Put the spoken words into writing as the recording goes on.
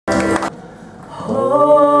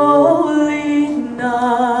Holy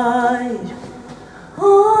night,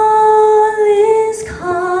 all is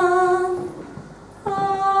calm,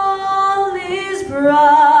 all is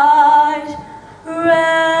bright,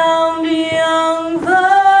 round young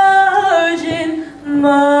virgin,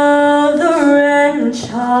 mother and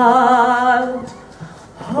child.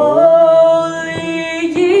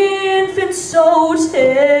 Holy infant, so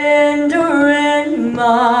tender and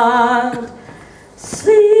mild,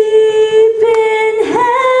 sleep in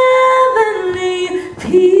heavenly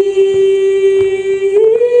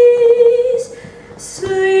peace,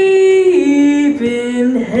 sleep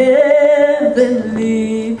in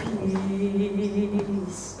heavenly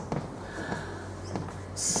peace.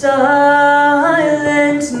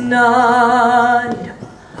 Silent night,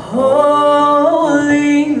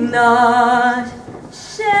 holy night,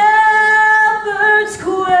 shepherds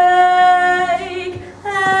quake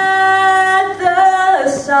at the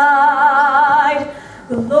sight.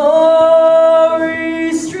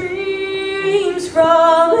 Glory streams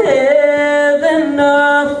from heaven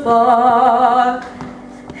afar.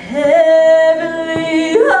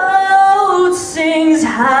 Heavenly host sings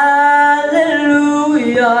hallelujah.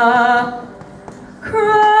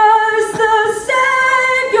 Christ the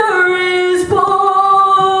Savior is born.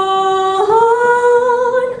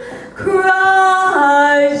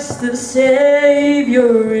 Christ the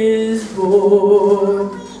Savior is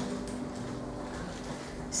born.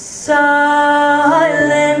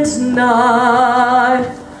 Silent night,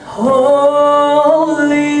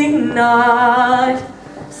 holy night,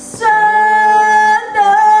 Son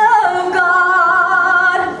of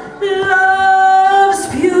God, love's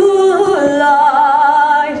pure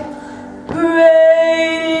light,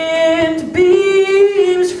 radiant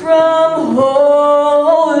beams from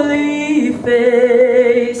holy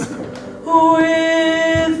face,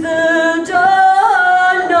 with the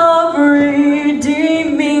dawn of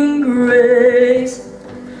redeeming grace.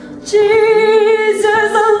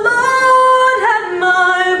 Jesus alone had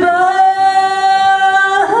my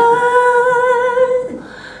birth.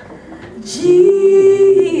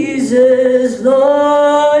 Jesus,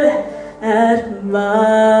 Lord, at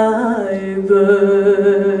my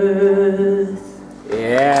birth.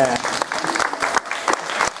 Yeah.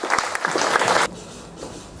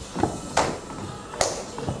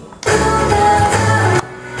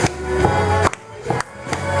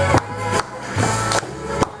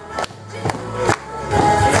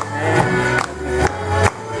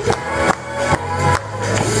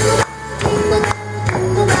 Jingle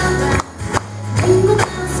bells, jingle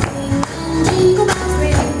bells, jingle bells.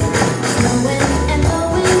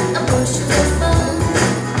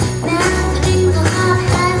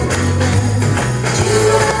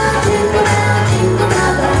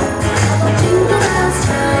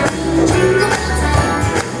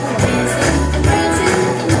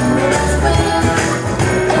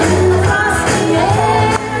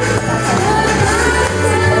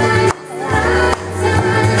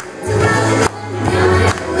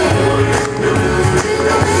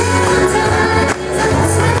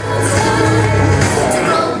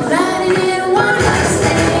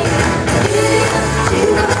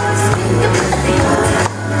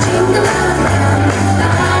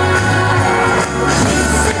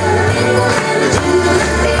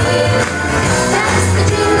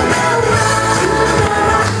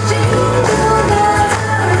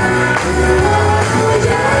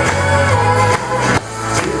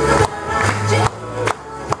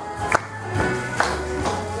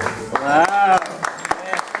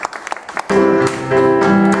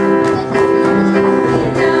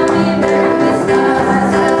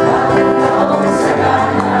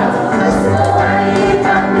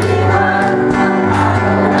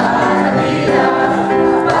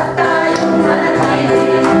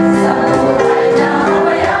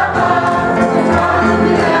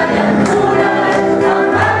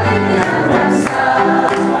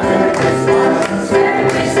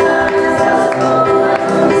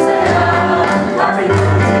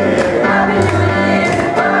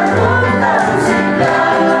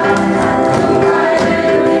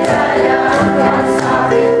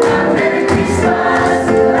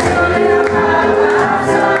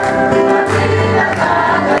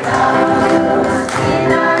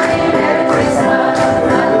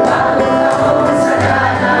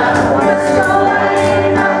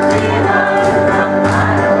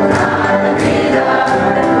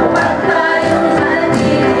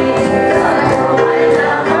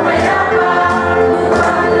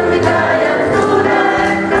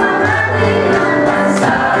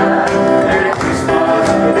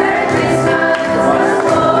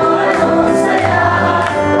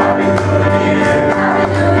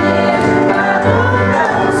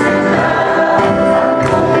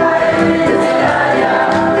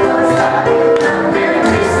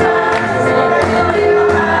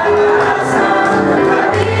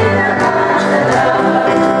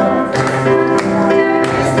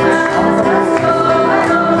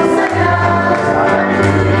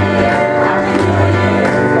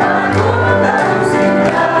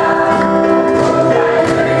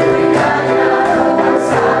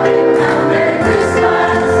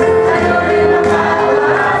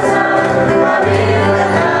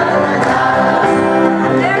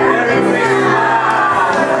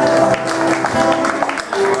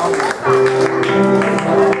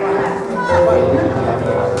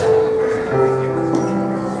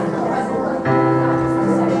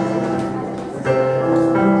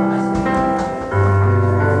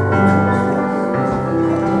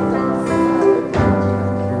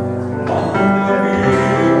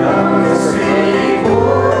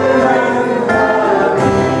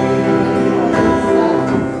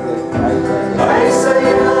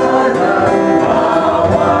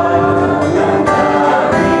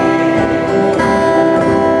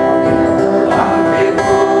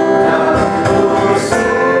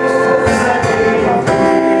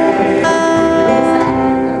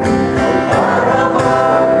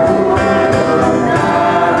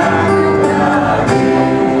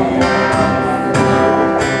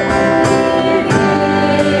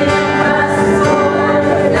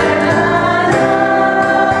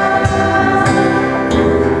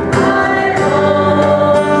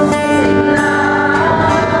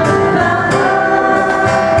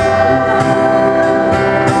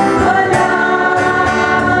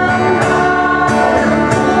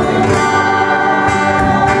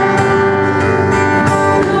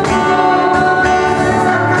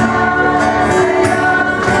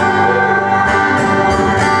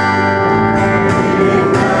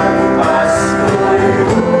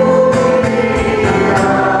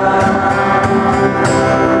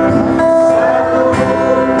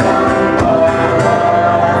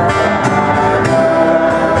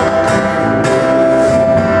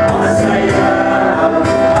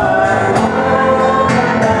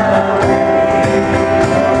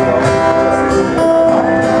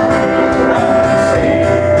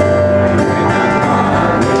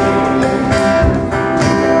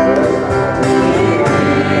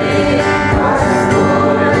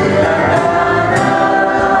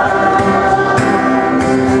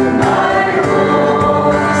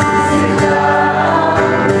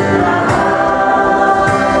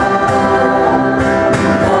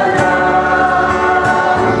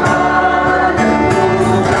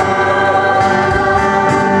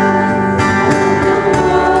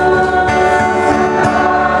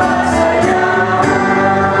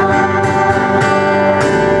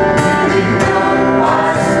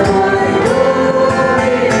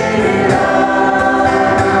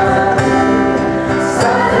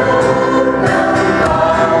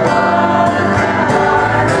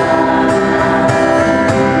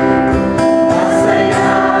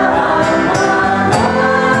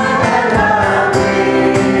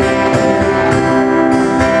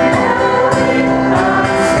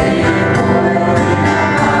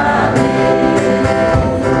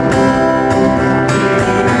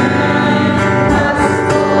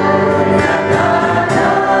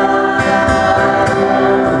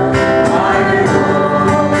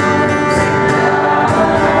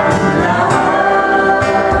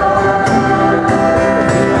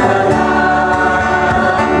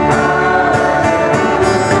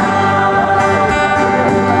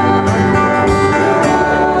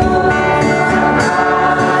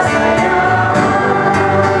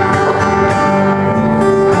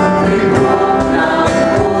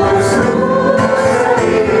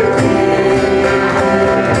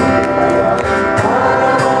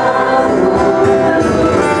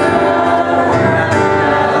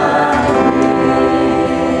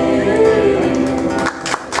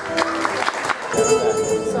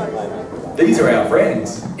 These are our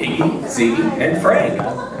friends, Iggy, Ziggy, and Frank.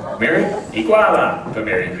 Merry Iguala for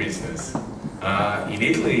Merry Christmas. In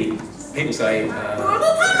Italy, people say,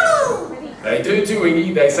 they do too,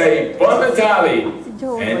 Iggy, they say Buon Natale.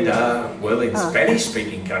 And, well, in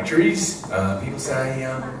Spanish-speaking countries, people say,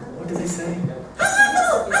 what do they say?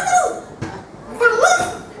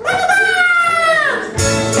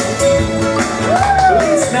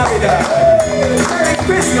 Feliz Navidad! Merry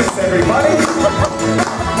Christmas, everybody!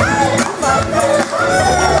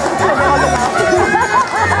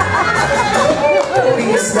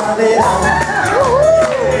 Feliz Navidad!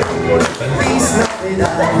 Feliz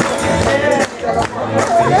Navidad!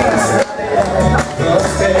 Feliz Navidad!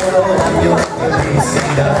 Prospero año,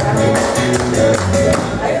 felicidad!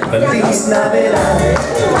 Feliz Navidad!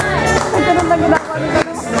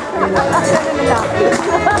 Feliz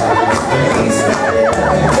Navidad!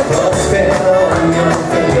 Prospero año,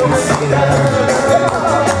 felicidad!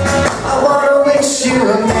 I wanna wish you a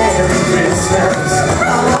Merry Christmas.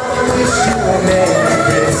 I wanna wish you a Merry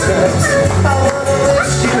Christmas. I wanna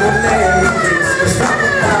wish you a Merry Christmas from the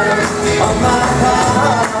bottom of my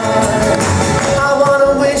heart. I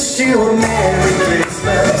wanna wish you a Merry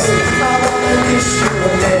Christmas. I wanna wish you a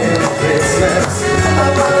Merry Christmas. I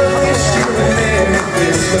wanna wish you a Merry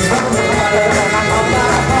Christmas from the bottom of my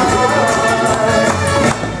heart.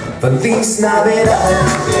 Feliz Navidad.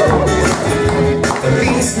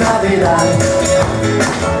 Feliz Navidad.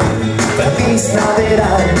 Feliz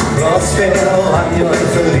Navidad. Prospero año y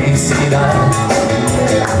felicidad.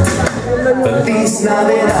 Feliz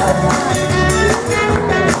Navidad.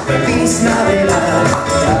 Feliz Navidad.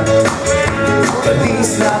 Feliz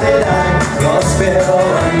Navidad. Prospero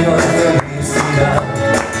año y felicidad.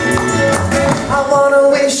 I wanna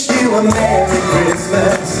wish you a Merry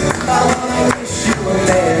Christmas. I wanna wish you a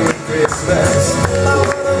Merry Christmas. I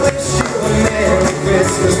wanna wish you a Merry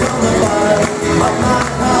Christmas from the bottom of my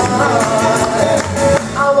heart.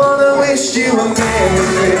 I wanna wish you a Merry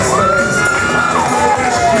Christmas. I wanna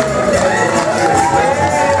wish you a Merry Christmas.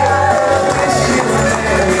 I wanna wish you a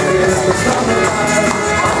Merry Christmas from the bottom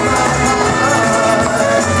of my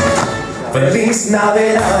heart. Feliz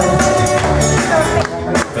Navidad.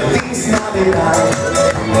 Feliz Navidad.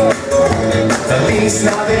 Feliz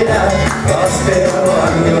Navidad. Prospero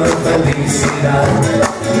año y felicidad.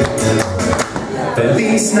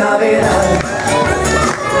 Feliz Navidad.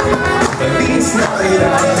 Feliz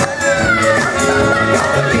Navidad.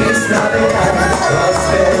 Feliz Navidad.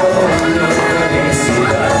 Prospero año y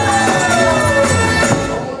felicidad.